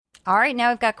All right, now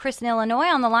we've got Chris in Illinois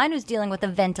on the line who's dealing with a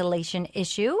ventilation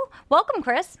issue. Welcome,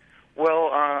 Chris.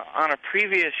 Well, on a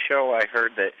previous show, I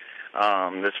heard that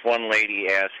this one lady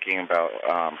asking about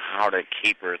how to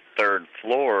keep her third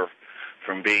floor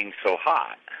from being so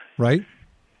hot. Right.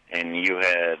 And you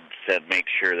had said make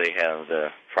sure they have the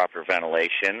proper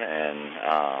ventilation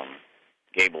and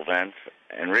gable vents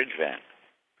and ridge vent.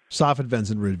 Soffit vents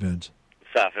and ridge vents.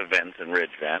 Soffit vents and ridge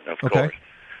vent, of Okay. course.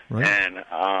 Right.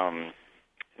 And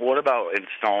what about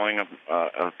installing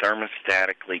a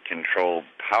thermostatically controlled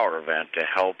power vent to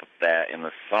help that in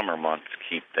the summer months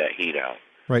keep that heat out?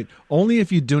 Right. Only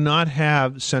if you do not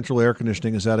have central air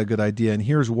conditioning is that a good idea. And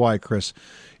here's why, Chris.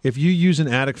 If you use an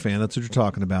attic fan, that's what you're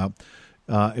talking about.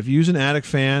 If you use an attic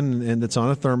fan and it's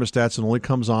on a thermostat and only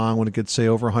comes on when it gets, say,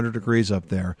 over 100 degrees up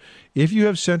there, if you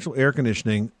have central air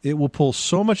conditioning, it will pull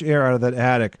so much air out of that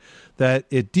attic that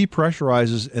it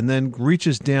depressurizes and then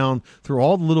reaches down through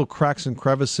all the little cracks and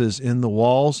crevices in the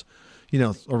walls,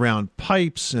 around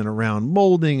pipes and around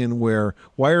molding and where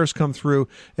wires come through.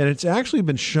 And it's actually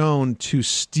been shown to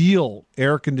steal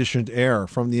air-conditioned air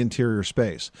from the interior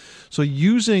space. So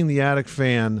using the attic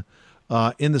fan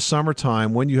in the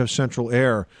summertime when you have central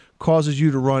air causes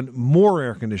you to run more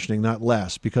air conditioning, not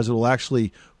less, because it will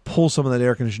actually pull some of that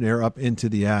air conditioned air up into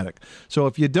the attic. So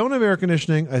if you don't have air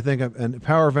conditioning, I think a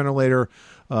power ventilator,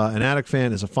 an attic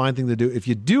fan is a fine thing to do. If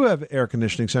you do have air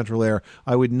conditioning, central air,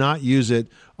 I would not use it.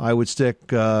 I would stick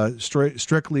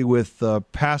strictly with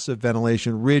passive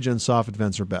ventilation. Ridge and soffit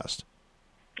vents are best.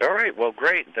 All right. Well,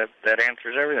 great. That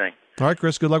answers everything. All right,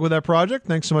 Chris, good luck with that project.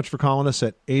 Thanks so much for calling us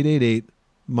at 888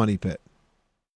 Money Pit.